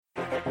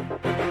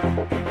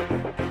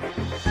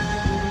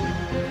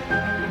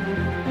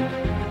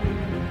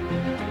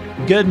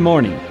Good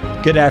morning,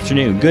 good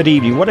afternoon, good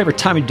evening, whatever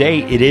time of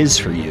day it is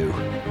for you.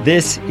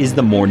 This is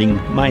the Morning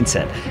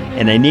Mindset,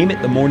 and I name it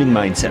the Morning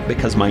Mindset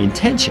because my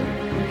intention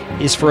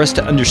is for us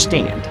to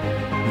understand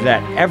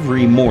that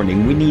every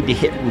morning we need to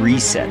hit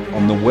reset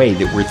on the way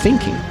that we're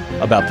thinking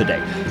about the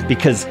day,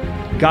 because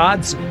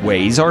God's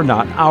ways are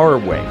not our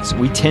ways.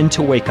 We tend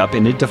to wake up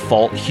in a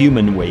default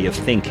human way of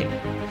thinking.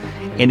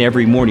 And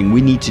every morning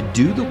we need to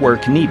do the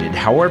work needed,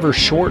 however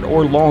short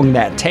or long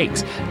that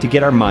takes, to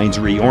get our minds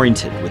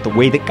reoriented with the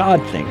way that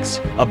God thinks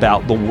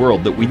about the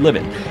world that we live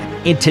in.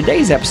 In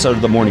today's episode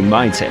of the Morning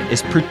Mindset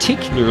is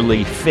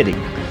particularly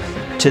fitting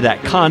to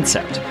that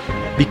concept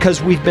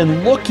because we've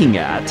been looking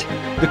at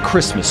the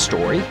Christmas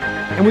story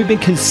and we've been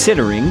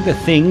considering the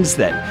things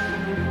that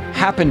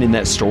happened in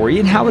that story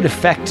and how it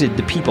affected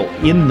the people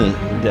in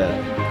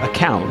the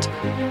account.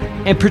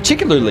 And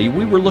particularly,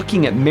 we were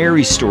looking at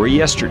Mary's story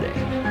yesterday,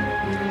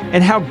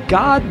 and how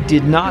God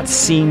did not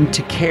seem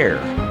to care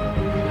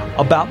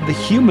about the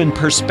human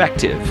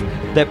perspective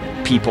that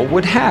people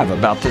would have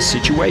about the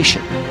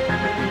situation.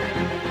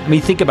 I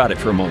mean, think about it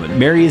for a moment.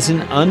 Mary is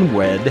an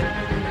unwed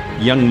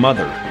young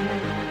mother,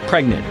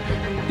 pregnant.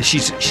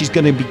 She's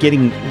going to be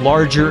getting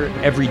larger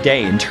every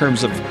day in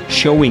terms of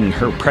showing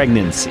her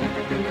pregnancy.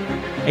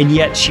 And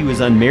yet she was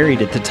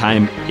unmarried at the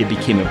time it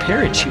became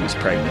apparent she was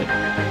pregnant.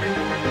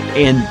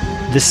 And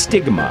the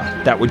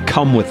stigma that would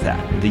come with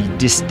that, the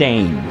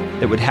disdain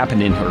that would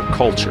happen in her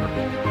culture.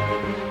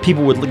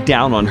 People would look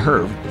down on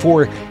her.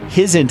 For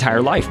his entire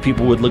life,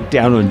 people would look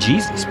down on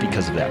Jesus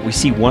because of that. We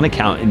see one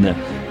account in the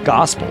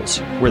Gospels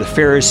where the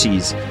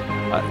Pharisees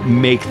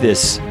make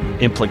this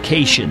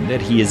implication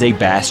that he is a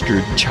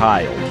bastard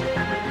child.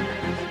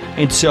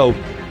 And so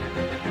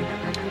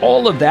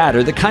all of that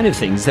are the kind of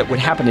things that would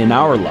happen in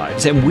our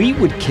lives, and we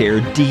would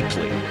care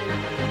deeply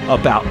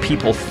about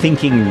people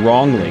thinking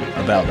wrongly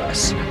about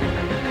us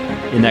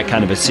in that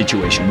kind of a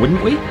situation,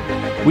 wouldn't we?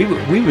 We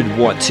would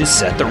want to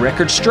set the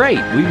record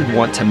straight. We would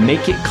want to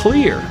make it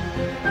clear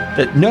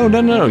that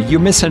no, you're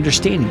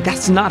misunderstanding.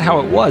 That's not how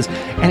it was.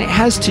 And it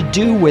has to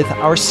do with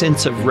our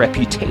sense of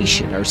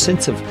reputation, our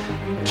sense of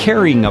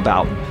caring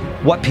about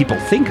what people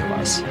think of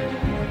us.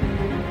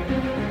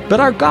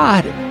 But our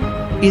God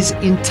is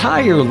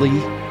entirely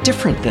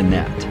different than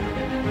that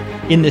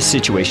in this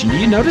situation. Do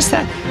you notice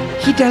that?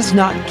 He does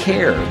not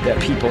care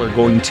that people are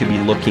going to be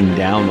looking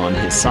down on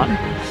his son.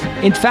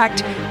 In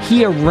fact,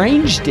 he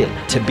arranged it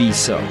to be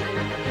so.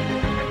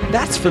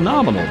 That's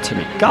phenomenal to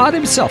me. God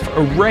himself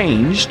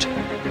arranged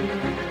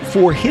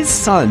for his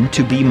son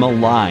to be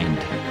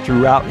maligned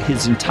throughout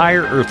his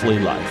entire earthly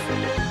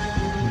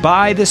life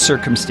by the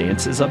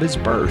circumstances of his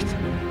birth.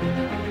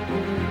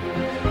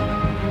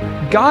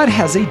 God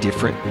has a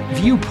different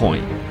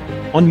viewpoint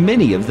on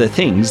many of the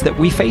things that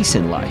we face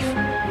in life.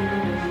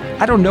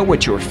 I don't know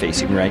what you're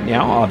facing right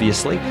now,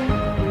 obviously.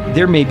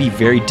 There may be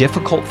very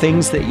difficult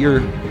things that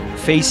you're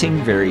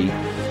facing, very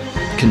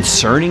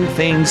concerning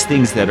things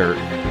that are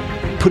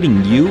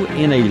putting you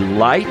in a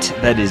light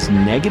that is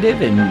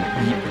negative, and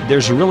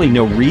there's really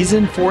no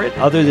reason for it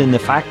other than the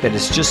fact that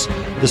it's just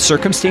the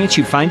circumstance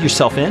you find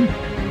yourself in.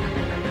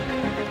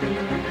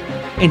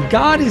 And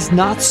God is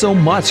not so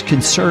much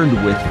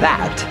concerned with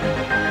that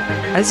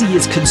as he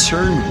is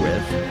concerned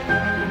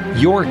with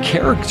your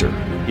character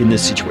in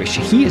this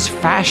situation. He is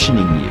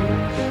fashioning you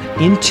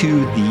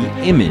into the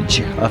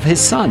image of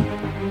his son.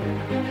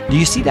 Do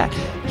you see that?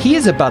 He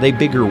is about a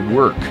bigger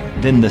work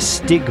than the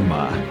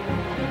stigma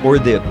or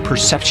the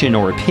perception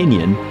or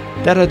opinion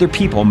that other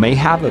people may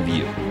have of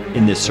you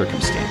in this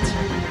circumstance.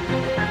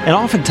 And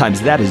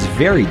oftentimes that is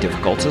very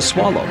difficult to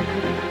swallow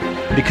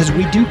because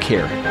we do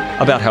care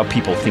about how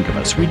people think of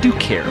us. We do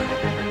care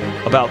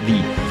about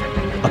the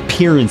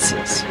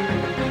appearances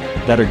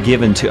that are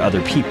given to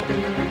other people.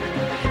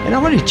 And I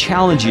want to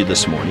challenge you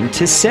this morning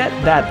to set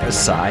that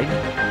aside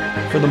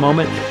for the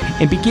moment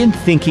and begin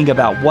thinking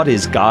about what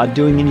is God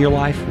doing in your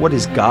life? What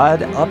is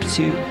God up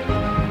to?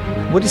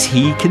 What is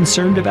he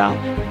concerned about?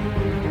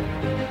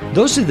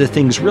 Those are the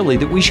things really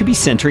that we should be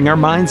centering our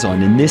minds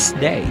on in this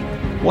day.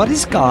 What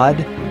is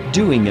God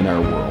doing in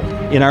our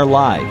world, in our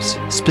lives,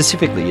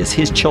 specifically as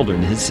his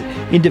children, his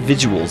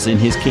individuals in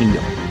his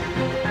kingdom?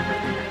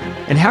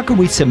 And how can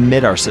we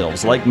submit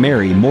ourselves, like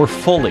Mary, more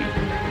fully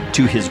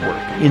to his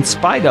work, in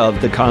spite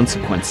of the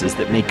consequences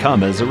that may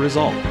come as a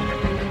result?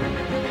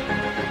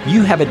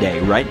 You have a day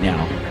right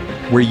now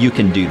where you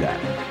can do that.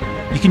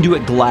 You can do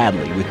it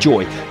gladly, with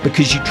joy,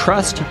 because you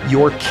trust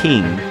your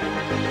King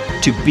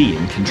to be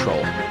in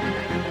control.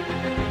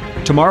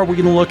 Tomorrow we're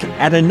going to look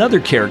at another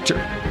character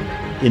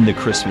in the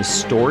Christmas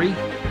story,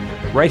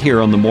 right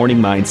here on the Morning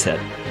Mindset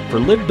for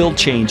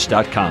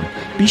LiveBuildChange.com.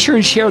 Be sure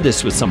and share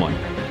this with someone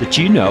that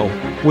you know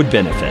would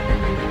benefit.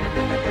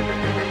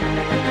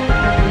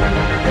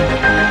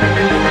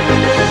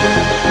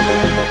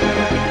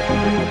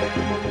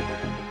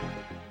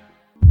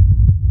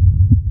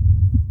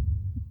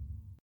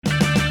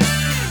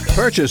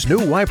 Purchase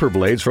new wiper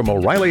blades from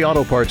O'Reilly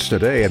Auto Parts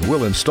today and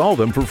we'll install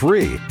them for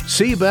free.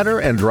 See better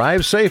and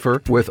drive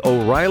safer with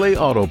O'Reilly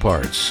Auto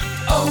Parts.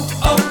 Oh,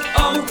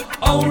 oh,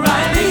 oh,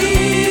 O'Reilly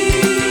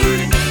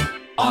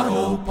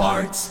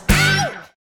Parts.